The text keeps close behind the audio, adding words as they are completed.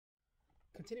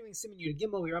Continuing Siman Yud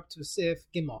Gimel, we're up to Sif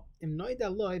Gimel. Im noida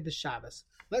loy b'Shabbos.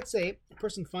 Let's say a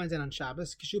person finds out on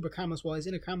Shabbos, Kishu b'Karmelis, while he's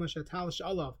in a Karmelis Talis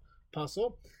Olav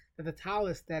puzzle, that the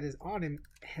talis that is on him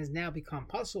has now become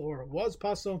puzzle or was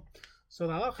puzzle. So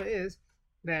the halacha is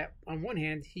that on one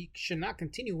hand, he should not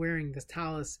continue wearing this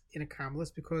talis in a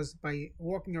Karmelis because by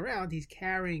walking around, he's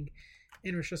carrying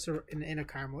in Rosh Hashanah in a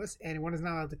Karmelis, and one is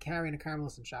not allowed to carry in a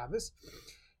Karmelis on Shabbos.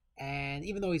 And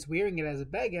even though he's wearing it as a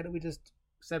beged, we just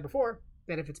said before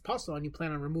that if it's puzzle and you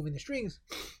plan on removing the strings,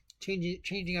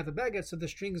 changing out the beged so the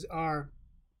strings are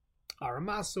a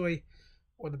masoi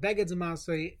or the beged's a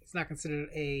masoi, it's not considered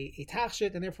a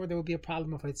tachshit, and therefore there would be a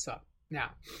problem of hitzah.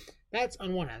 Now, that's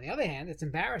on one hand. On the other hand, it's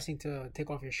embarrassing to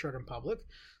take off your shirt in public,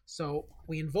 so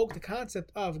we invoke the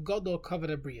concept of gadol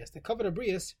kavod habrius. The kavod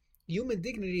habrius, human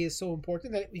dignity, is so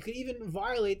important that we could even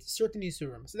violate certain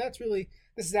isurim. So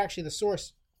this is actually the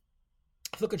source.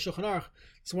 Look at Shulchan Aruch.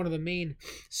 It's one of the main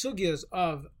sugyas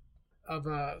of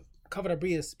kavod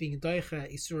habrius being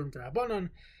doiche isurim d'Rabbanan,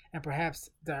 and perhaps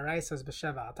da'araisas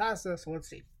b'sheva altasa. So let's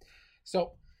see.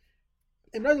 So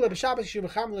in regular b'Shabbos you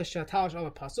b'chamlish talish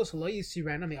olav pasul. So lo yisi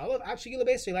ranami olav. Actually, you'll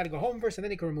basically allowed to go home first, and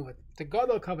then you can remove it. The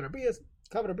gadol kavod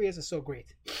habrius is so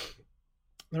great.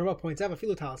 The Rambam points out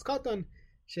afilu talis katan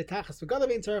shetachas v'gadol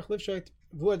vein tzarich livshoit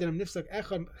v'uadim nifsak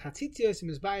echad chatzitzios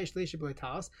mizbayish leisha b'loy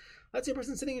talis. Let's say a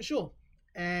person sitting in shul,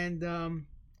 and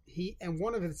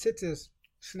one of his tzitzis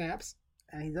snaps,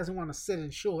 and he doesn't want to sit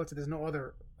in shul. Let's say there's no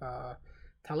other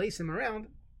talisim around.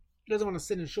 He doesn't want to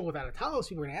sit in shul without a talis.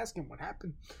 People are going to ask him what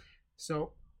happened.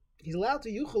 So he's allowed to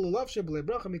yuchel ulavshe b'lei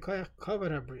bracha mikoyach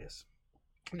kavod habrius.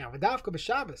 Now v'davka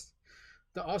b'Shabbos,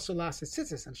 the also last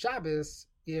tzitzis. On Shabbos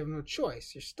you have no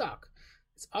choice. You're stuck.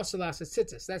 It's also last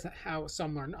tzitzis. That's how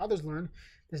some learn. Others learn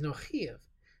there's no chiyuv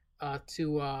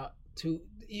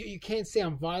you can't say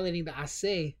I'm violating the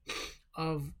asay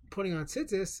of putting on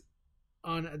tzitzis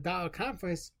on a dollar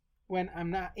conference when I'm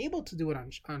not able to do it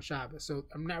on Shabbos. So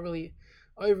I'm not really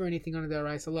over anything on the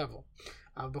daraisa level.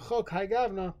 B'chol kai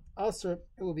gavna aser,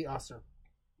 it will be aser.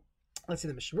 Let's see,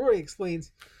 the Mishnah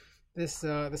explains this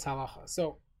halacha.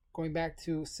 So going back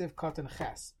to Siv Katan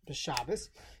Ches b'Shabbos,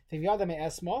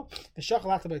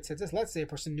 let's say a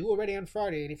person knew already on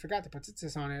Friday and he forgot to put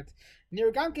tzitzis on it.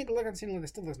 Near Gamkin to look and see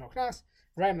still there's no knas.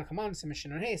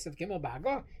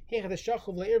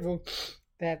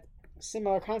 That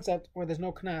similar concept where there's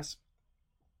no knas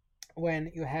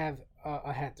when you have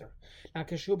a heter. Now,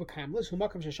 since only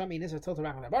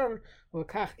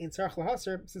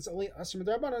asr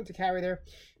d'Rabbanan to carry there,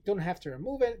 you don't have to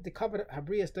remove it. The kavod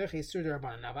habrius doiche isur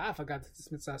d'Rabbanan. Now, I forgot this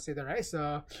mitzvah say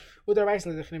daraisa. Udaraisa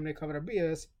l'dechnim kavod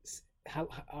habrius.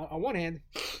 On one hand,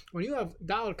 when you have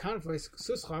dalad convoys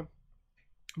suscha,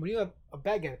 when you have a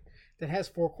beged that has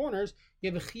four corners,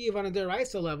 you have a chiyuv on a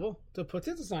daraisa level to put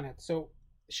tzitzis on it. So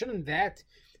shouldn't that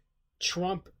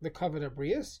trump the kavod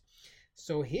habrius?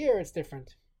 So here it's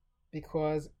different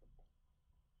because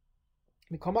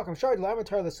there's no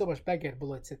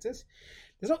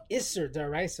isser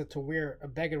daraisa to wear a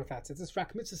beged without tzitzis.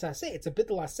 It's a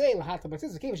bittul asay lahata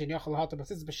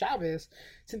b'tzitzis b'Shabbos.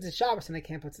 Since it's Shabbos and I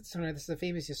can't put tzitzis on it, this is a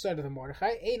famous yesod of the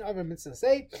Mordechai. Ein over mitzvah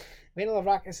say vein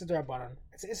lavrak isser d'Rabbanan.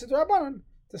 It's isser d'Rabbanan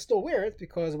to still wear it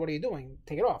because what are you doing?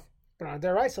 Take it off. But on a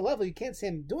daraisa level, you can't say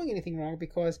I'm doing anything wrong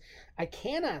because I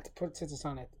cannot put tzitzis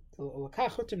on it. One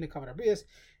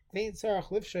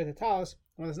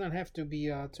does not have to be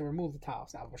to remove the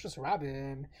talis. Now, Rosh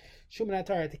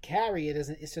Hashanah to carry it is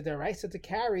an issur deraisa to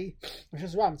carry. Rosh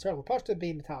Hashanah tzarich l'pashta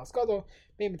bein b'talis gadol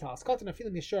bein b'talis katan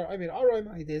afilim yishar ovid aroim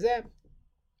ha'idezeh.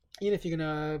 Even if you're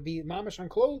gonna be mamish on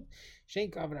clothes, shein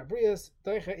kavod habrius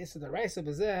doicha issur deraisa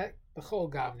b'zeh b'chol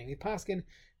gavni. We paskin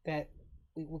that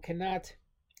we cannot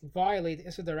violate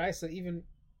issur deraisa even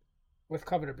with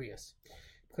kavod habrius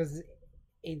because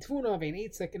in tfuna vein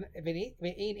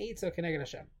eitzah keneged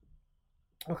Hashem.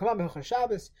 V'kamam b'chol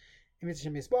Shabbos in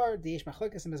mitzvah misbar diyesh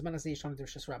machlokes and bezman asay yishon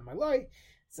Dirshu MB maloi.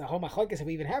 It's a whole machlokes if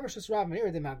we even have Dirshu MB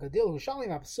here. The magadil who shalim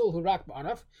apsul who rak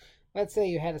ba'anaf. Let's say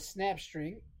you had a snap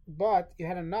string, but you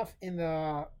had enough in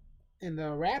the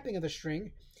wrapping of the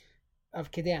string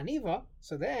of kedei aniva.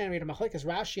 So then we had a machlokes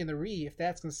Rashi and the Ri if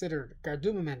that's considered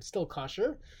gardumim and still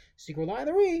kosher. So you can rely on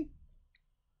the Ri.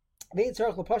 But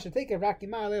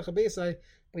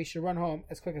you should run home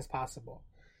as quick as possible.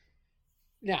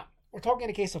 Now, we're talking in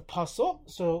a case of puzzle.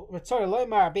 So, Karen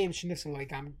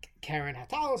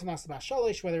Hatalos,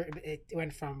 whether it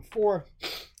went from 4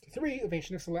 to 3,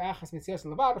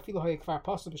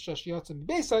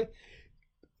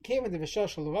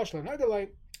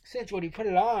 since when he put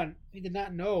it on, he did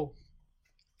not know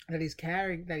that he's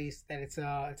carrying, it's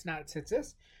not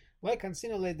tzitzis. Like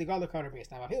Kansino le the Gadol Kavod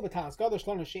habrius. Now, Avil B'Talis Gadol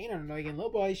Shlono Shein and Noigen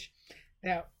Loboish.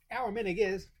 Now, our minig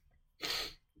is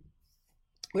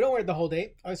we don't wear it the whole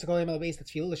day. And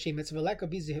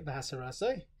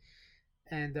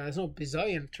there's no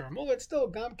bizayin to remove it. Still,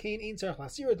 gam kain ein tzarich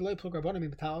lasir delay plug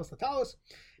rabbanim betalos latalos.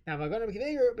 Now, if I'm going to be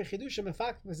bechidusha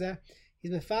mefak v'zeh,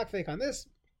 he's mefak on this.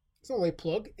 It's not like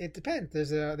plug. It depends.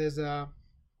 There's a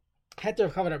heter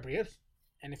of kavod abrius,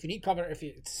 and if you need cover, if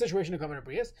it's a situation of kavod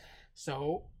abrius,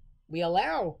 so we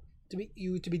allow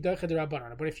you to be doicha the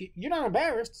rabbanon. But if you're not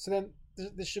embarrassed, so then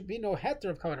there should be no heter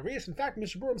of kavod abrius. In fact,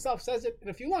 Mishabur himself says it in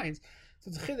a few lines. So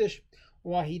it's a chiddush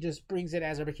why he just brings it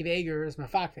as a Rabbi Kiva is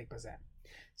mefak bazeh.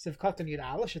 Siv katan yud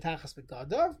ala shetachas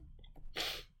begadav.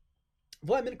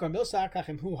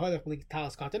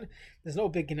 There's no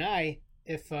big gnai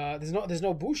if there's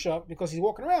no busha because he's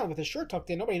walking around with his shirt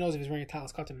tucked in. Nobody knows if he's wearing a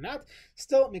talis cotton or not.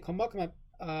 Still,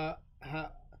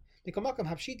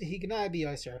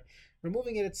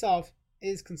 removing it itself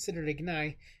is considered a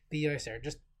gnai biyoser.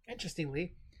 Just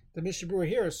interestingly, the Mishabur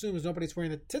here assumes nobody's wearing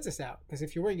the tzitzis out, because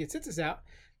if you're wearing your tzitzis out,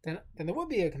 then there would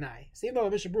be a gnai. So even though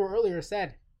the Mishabur earlier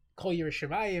said Kol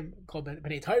Yerushalayim, Kol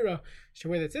Bnei Torah should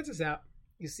wear the tzitzis out,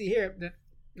 you see here that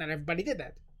not everybody did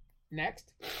that.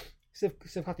 Next, whether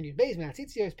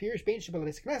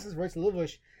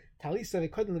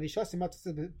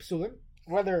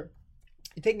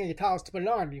you're taking your talis to put it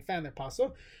on, you found that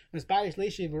possible. You don't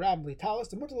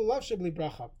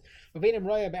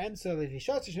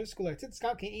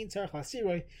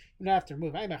have to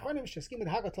remove. It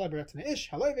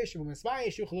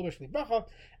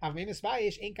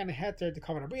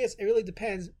really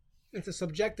depends. It's a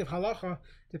subjective halacha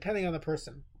depending on the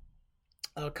person.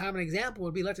 A common example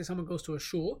would be, let's say someone goes to a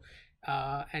shul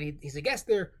and he's a guest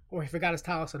there, or he forgot his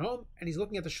talis at home, and he's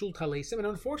looking at the shul talesim, and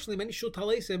unfortunately many shul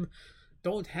talesim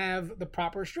don't have the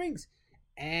proper strings,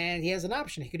 and he has an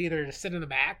option. He could either just sit in the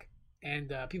back,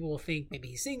 and people will think maybe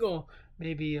he's single,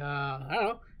 maybe I don't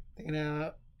know, they're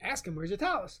gonna ask him, where's your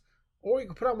talis? Or you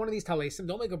could put on one of these talesim,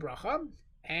 don't make a bracha,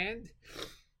 and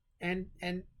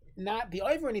not be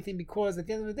over anything, because at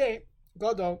the end of the day,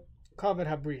 Gadol kavod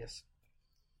habrius.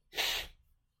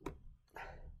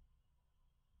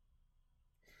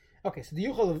 Okay, so the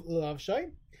yuchal of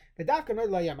shay. The dafka nord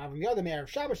layam. Avim yadam erev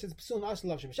Shabbos is psul asl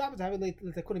love Shabbos. Have it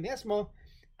letakunim yesmo.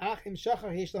 Ach im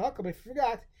shachar yesh lahaka. But if you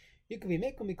forgot, you could be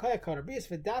making mikaya karabrius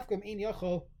for dafka ein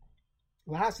yachol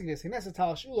lahasig this. Knesset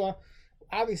tal shula.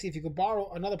 Obviously, if you could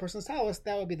borrow another person's talis,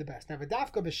 that would be the best. Now, the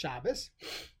dafka b'Shabbos,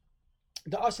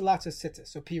 the asalatz is tzitzis.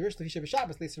 So pirish the hisha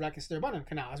b'Shabbos leitz rakis derbanan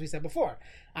canal, as we said before.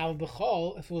 Al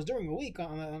b'chol, if it was during a week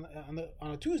on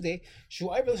a Tuesday, shu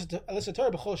ever listen to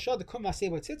b'chol shad the kum masei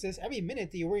with tzitzis. Every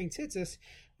minute that you're wearing tzitzis,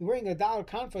 you're wearing a dollar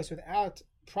converse without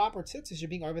proper tzitzis, you're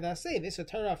being over that save. This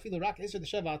Torah filu rak is the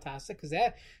sheva tasik because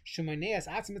that shumaneas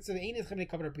atzmitz the ain't coming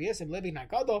covered brias and living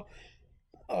nagado.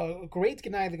 A great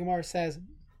Gemara, the Gemara says.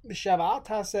 B'shava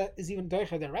tasa is even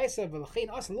doicha deraisa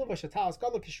v'lechein asa luva shatalas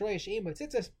gadol kishrei she'im with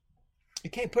tzitzis. You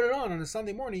can't put it on a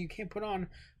Sunday morning. You can't put on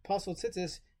pasul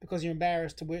tzitzis because you're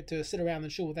embarrassed to sit around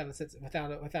the shul without a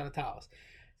talis.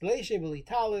 Leishe b'li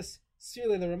talis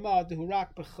sirle the ramah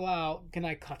duhurak b'chlal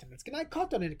ganai katan. It's ganai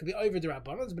katan, and it could be over the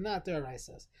rabbanos, but not the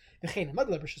raisas. V'chein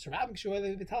amagla b'shus rabbin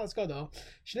kshuele v'talis gadol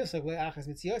shnifsag le'achas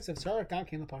mitziyotzav tzarek gam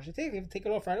kein l'pasha take. You have to take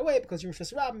it off right away because you're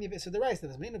shus rabbin. You have the raisa.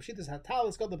 Doesn't mean pshitas had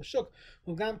talis gadol b'shuk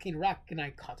who gam kein rak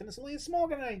ganai katan. It's only a small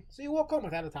ganai, so you walk home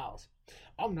without a talis.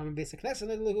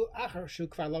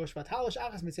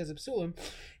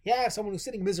 Yeah, someone who's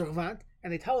sitting mizrachvant,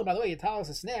 and they tell him, by the way, your talis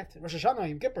is snapped. Rosh Hashanah,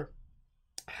 Yom Kippur.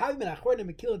 Take the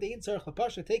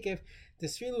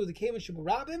cave and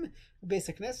shubarabim,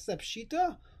 basic knesses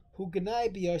pshita who ganai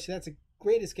biyosh. That's the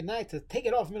greatest ganai, to take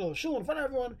it off in the middle of shul in front of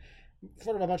everyone.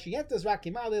 For the Rabbi Yentas, Raki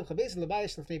Malil, Chabes,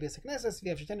 Labayish, Lefnei Basic Knesses,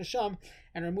 V'yav Shetan Sham,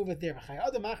 and remove it there. V'chay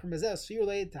Adam Achar Mezeh,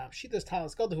 Sfirulei, Tab Shitas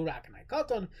Talis Gad Hurak and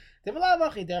Katon. They will have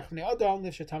Achi Derech Bnei Adam,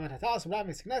 Liv Shetam and Talis, Rabbi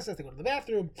Basic Knesses. They go to the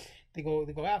bathroom, they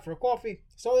go out for a coffee,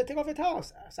 so they take off their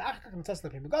talis. So Achar Matas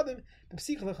Lepim Gadim,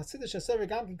 B'Psich Lechasidish Sever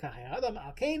Gamkin Kachay Adam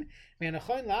Alkain,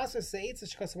 Me'anachoin Lasas Seitz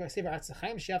Shkasav Sever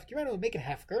Atzachaim Shaf Kirenu make it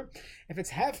hefker. If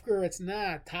it's hefker, it's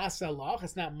not Tasa Loch,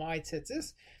 it's not my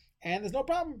tzitzis. And there's no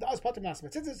problem. You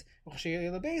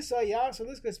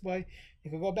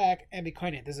can go back and be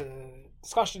kind of. There's a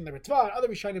discussion in the Ritva, other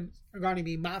Rishonim regarding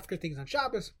being mafker things on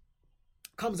Shabbos.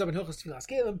 Comes up in Hilchos Tfilas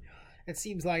Kelim. It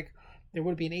seems like there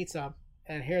would be an Eitzah,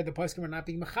 and here the poskim are not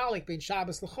being machalik, being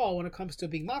Shabbos l'chol when it comes to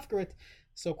being mafker it.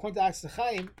 So according to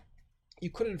Aksachayim, you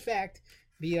could in fact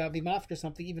be mafker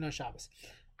something even on Shabbos.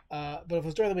 But if it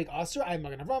was during the week, Asr, I'm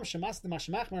Magen Avram, Shemas the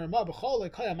Mashemach Marama B'chol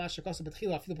Lekaya Mashakasa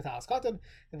B'tchila Afilu B'talas Katan,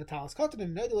 the B'talas Katan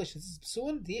and Nodelish is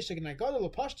Psuin, the Yeshak and Nagada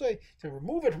Lepashtoi to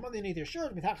remove it from underneath your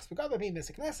shirt. B'tachas B'gada being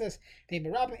Mesikneses, being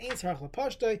Merabim Ein Sarach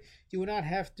Lepashtoi. You will not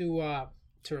have to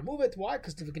remove it. Why?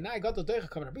 Because the V'gnai Gadol Doicha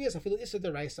Kavan Abrias Afilu Issa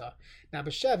Deraisa. Now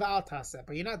B'Shev Al Taseh,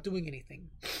 but you're not doing anything.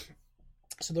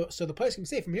 So the place can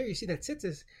say from here you see that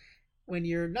tzitzis, when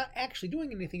you're not actually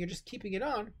doing anything, you're just keeping it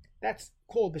on. That's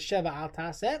called the Sheva Al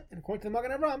Taseh, and according to the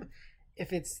Magen Avram,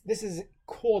 this is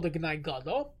called a Gnai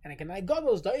Gadol, and a Gnai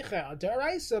Gadol is Daicha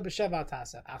Deraisa b'Sheva Al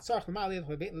Taseh. Atzarch l'Mali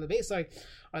l'Beisai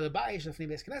or l'Baish l'Fnei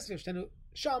Beis Knesset v'Shtenu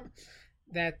Sham,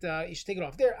 that you should take it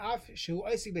off there. Af Shehu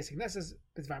Oisik Beis Knesset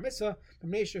b'Dvar Mitzvah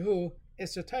b'Mnei Shehu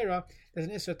Isser Torah. There's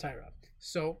an Isser Torah.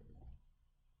 So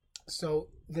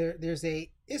there's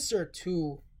a Isser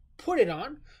to put it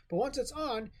on, but once it's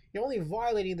on, you're only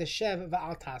violating the Shev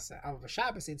V'al Taseh of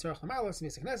Shabbos in Tzorach L'Malos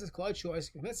Mitzvah Kol Shu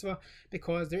Oisik Mitzvah,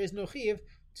 because there is no Chiv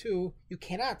to, you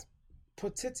cannot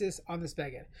put tzitzis on this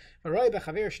beged.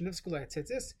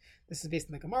 This is based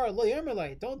on the Gemara. Lo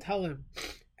Yermelai, don't tell him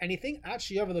anything. Don't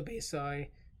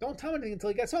tell him anything until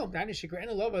he gets home.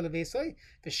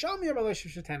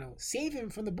 Save him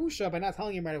from the busha by not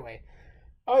telling him right away.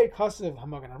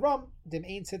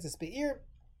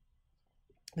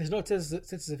 There's no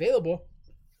tzitzis available,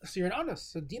 so you're an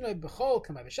honest. So Dinoi B'chol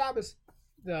Kamei Shabbos.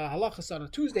 The halachas on a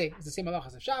Tuesday is the same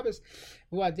halachas of Shabbos.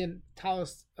 Who din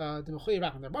talos the mechuy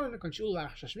rak on the rabbanon konshul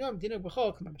lach shashmiyam Dinoi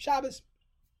B'chol Kamei Shabbos,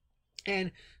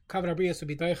 and kavan abrius would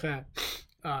be doicha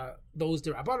those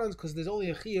derabbanons, because there's only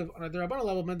a chiyuv on a derabbanon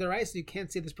level. When they're you can't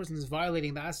say this person is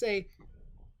violating the asay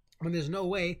when there's no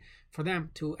way for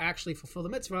them to actually fulfill the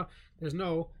mitzvah. There's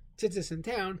no tzitzis in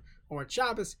town or at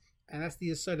Shabbos, and that's the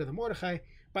yesod of the Mordechai.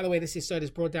 By the way, this yesod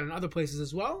is brought down in other places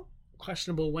as well.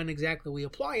 Questionable when exactly we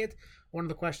apply it. One of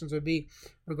the questions would be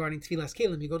regarding tefillas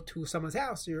kelim. You go to someone's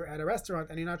house, you're at a restaurant,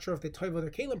 and you're not sure if they toivo their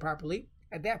kelim properly.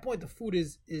 At that point, the food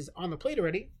is on the plate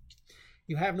already.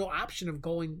 You have no option of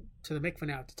going to the mikveh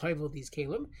now to toivo these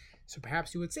kelim. So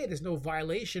perhaps you would say there's no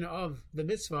violation of the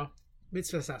mitzvah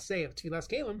saseh of tefillas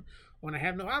kelim when I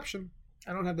have no option.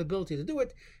 I don't have the ability to do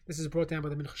it. This is brought down by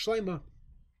the Mincha Shleima,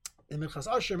 the Minchas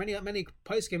Asher. Many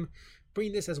poskim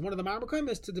bring this as one of the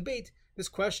Ma'amakomis to debate this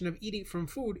question of eating from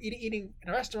food, eating in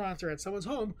a restaurant or at someone's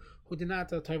home who did not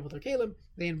toivo their kelim.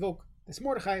 They invoke this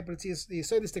Mordechai, but it's the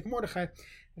Yesodistic Mordechai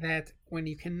that when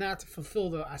you cannot fulfill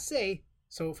the asay,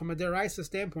 so from a deraisa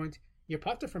standpoint, you're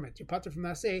pater from it. You're pater from the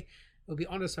asay. It will be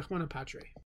honest Rachmana Patre.